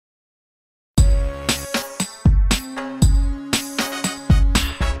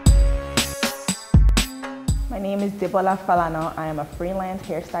name is Debola Falana. I am a freelance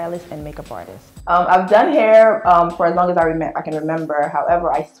hairstylist and makeup artist. I've done hair for as long as I can remember.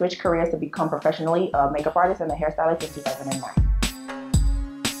 However, I switched careers to become professionally a makeup artist and a hairstylist in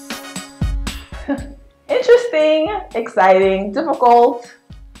 2009. Interesting, exciting, difficult,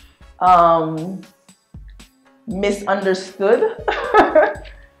 misunderstood.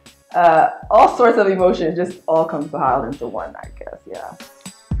 All sorts of emotions just all compiled into one, I guess, yeah.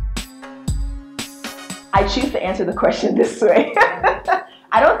 I choose to answer the question this way.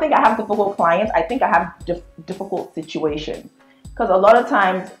 I don't think I have difficult clients. I think I have difficult situations. Because a lot of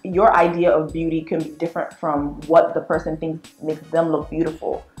times your idea of beauty can be different from what the person thinks makes them look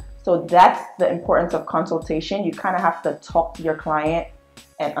beautiful. So that's the importance of consultation. You kind of have to talk to your client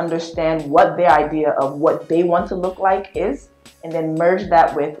and understand what their idea of what they want to look like is, and then merge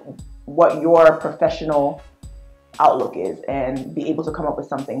that with what your professional outlook is and be able to come up with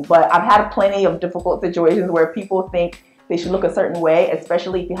something. But I've had plenty of difficult situations where people think they should look a certain way,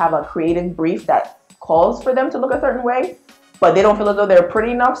 especially if you have a creative brief that calls for them to look a certain way, but they don't feel as though they're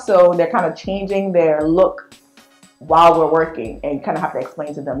pretty enough, so they're kind of changing their look while we're working, and you kind of have to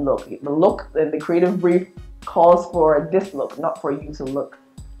explain to them, look, the look and the creative brief calls for this look, not for you to look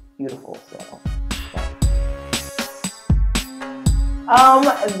beautiful. So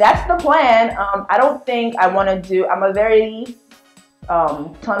that's the plan. I don't think I want to do, I'm a very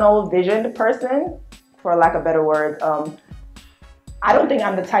tunnel visioned person, for lack of better words. I don't think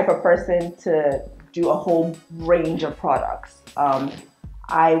I'm the type of person to do a whole range of products.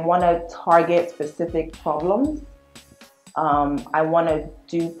 I want to target specific problems. I want to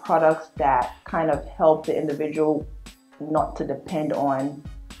do products that kind of help the individual not to depend on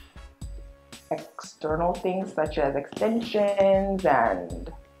external things such as extensions,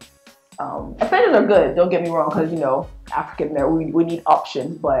 and extensions are good, don't get me wrong, because you know, African there, we need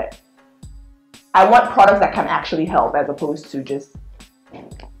options, but I want products that can actually help as opposed to just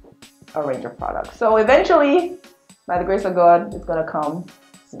a range of products. So eventually, by the grace of God, it's gonna come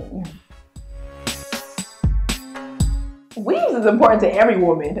soon. Weaves is important to every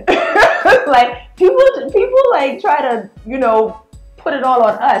woman. Like people like try to, you know, put it all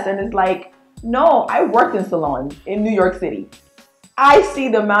on us, and it's like, no, I worked in salons in New York City. I see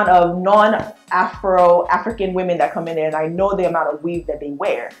the amount of non-African women that come in there, and I know the amount of weave that they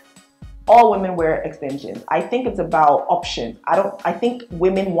wear. All women wear extensions. I think it's about options. I think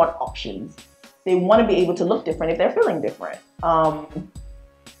women want options. They want to be able to look different if they're feeling different.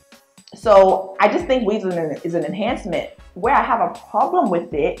 So I just think weaves is an enhancement. Where I have a problem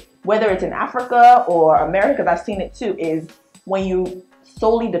with it, whether it's in Africa or America, because I've seen it too, is when you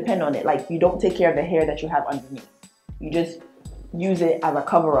solely depend on it. Like, you don't take care of the hair that you have underneath. You just use it as a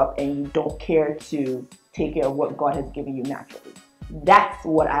cover-up, and you don't care to take care of what God has given you naturally. That's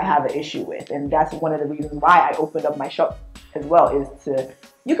what I have an issue with, and that's one of the reasons why I opened up my shop as well, is to,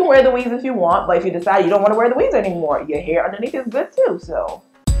 you can wear the weaves if you want, but if you decide you don't want to wear the weaves anymore, your hair underneath is good too. So